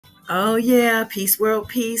Oh yeah, peace world,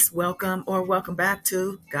 peace. Welcome or welcome back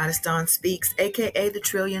to Goddess Dawn Speaks, aka the $1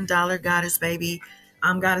 trillion Goddess baby.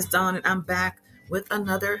 I'm Goddess Dawn and I'm back with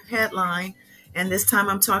another headline. And this time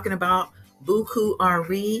I'm talking about Buku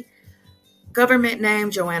RE, government name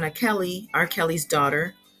Joanna Kelly, R. Kelly's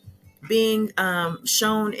daughter, being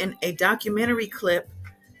shown in a documentary clip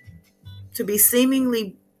to be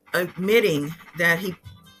seemingly admitting that he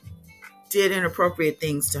did inappropriate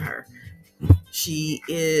things to her. She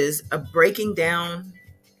is breaking down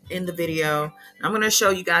in the video. I'm going to show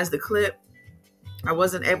you guys the clip. I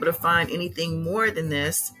wasn't able to find anything more than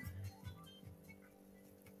this,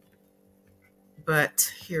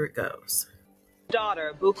 but here it goes.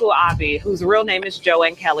 Daughter Buku Abi, whose real name is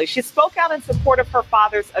Joanne Kelly, she spoke out in support of her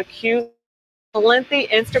father's accused lengthy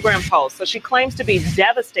Instagram post. So she claims to be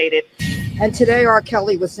devastated. And today, R.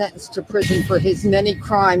 Kelly was sentenced to prison for his many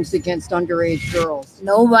crimes against underage girls.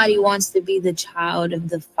 Nobody wants to be the child of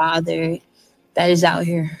the father that is out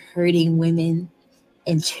here hurting women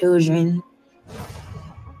and children.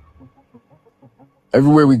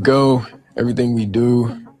 Everywhere we go, everything we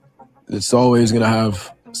do, it's always going to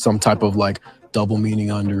have some type of like double meaning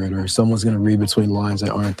under it, or someone's going to read between lines that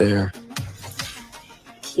aren't there.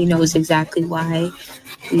 He knows exactly why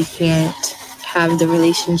we can't have the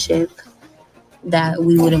relationship that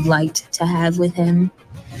we would have liked to have with him.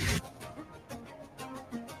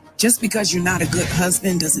 Just because you're not a good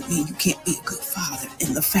husband doesn't mean you can't be a good father.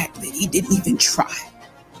 And the fact that he didn't even try.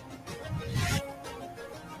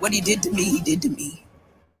 What he did to me, he did to me.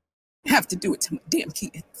 I have to do it to my damn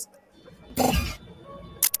kids.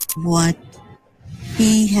 What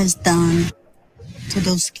he has done to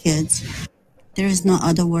those kids, there is no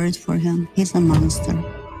other word for him. He's a monster.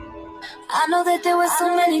 I know that there were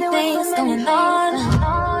so many things going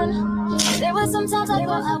on. There were some times I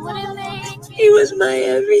thought I wouldn't make. He was my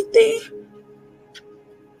everything.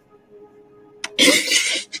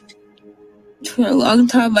 For a long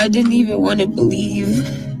time, I didn't even want to believe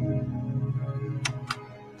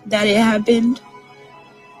that it happened.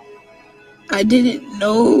 I didn't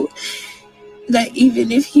know that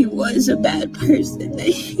even if he was a bad person, that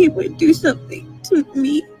he would do something to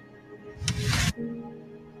me.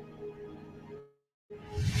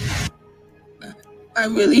 I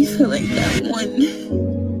really feel like that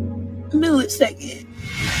 1 millisecond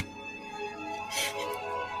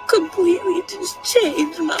completely just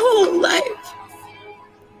changed my whole life.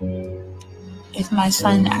 If my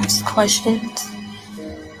son asks questions,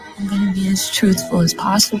 I'm going to be as truthful as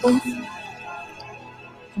possible.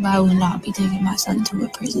 But I will not be taking my son to a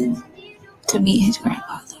prison to meet his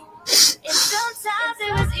grandfather. Sometimes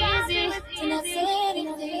it was easy to not say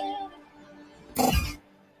anything.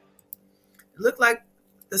 Look like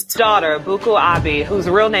this Daughter Buku Abi, whose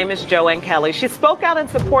real name is Joanne Kelly, she spoke out in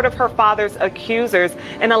support of her father's accusers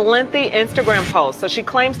in a lengthy Instagram post. So she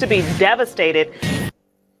claims to be devastated.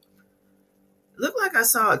 Look like I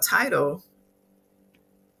saw a title.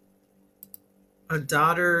 A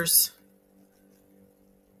daughter's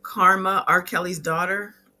karma, R. Kelly's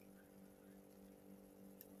daughter.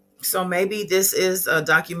 So maybe this is a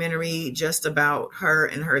documentary just about her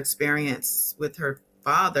and her experience with her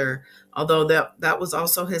father, although that was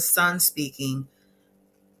also his son speaking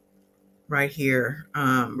right here,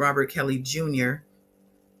 Robert Kelly Jr.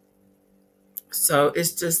 So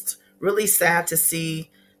it's just really sad to see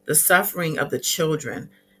the suffering of the children.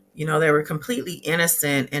 You know, they were completely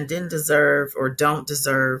innocent and didn't deserve or don't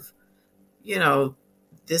deserve, you know,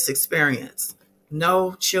 this experience.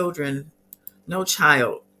 No children, no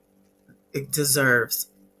child deserves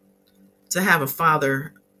to have a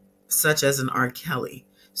father such as an R. Kelly.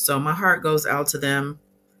 So my heart goes out to them.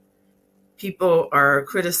 People are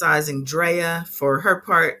criticizing Drea for her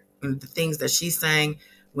part and the things that she's saying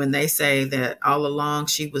when they say that all along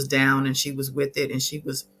she was down and she was with it and she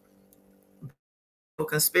was a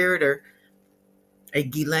conspirator, a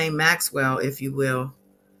Ghislaine Maxwell, if you will.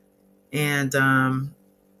 And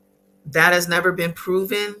that has never been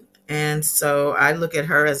proven. And so I look at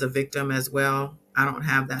her as a victim as well. I don't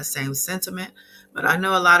have that same sentiment, but I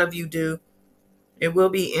know a lot of you do. It will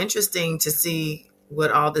be interesting to see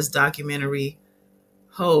what all this documentary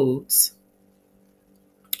holds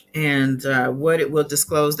and what it will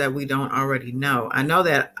disclose that we don't already know. I know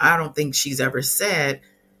that I don't think she's ever said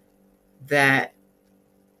that,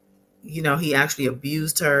 you know, he actually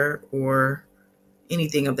abused her or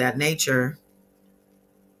anything of that nature.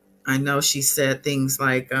 I know she said things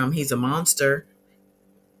like he's a monster,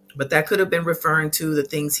 but that could have been referring to the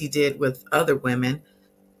things he did with other women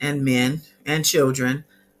and men and children.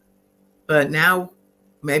 But now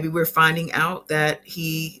maybe we're finding out that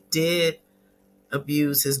he did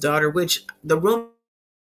abuse his daughter, which the rumor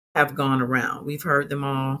have gone around. We've heard them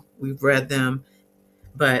all, we've read them,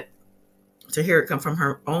 but to hear it come from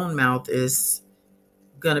her own mouth is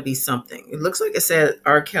going to be something. It looks like it said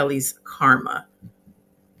R. Kelly's Karma.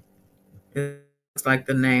 It looks like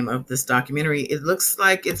the name of this documentary. It looks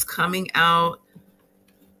like it's coming out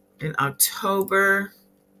in October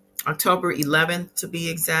 11th to be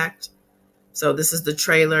exact. So this is the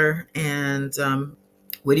trailer. And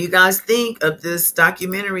what do you guys think of this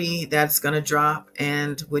documentary that's going to drop?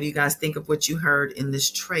 And what do you guys think of what you heard in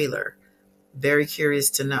this trailer? Very curious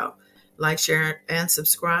to know. Like, share, and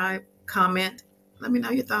subscribe. Comment. Let me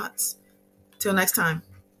know your thoughts. Till next time.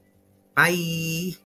 Bye.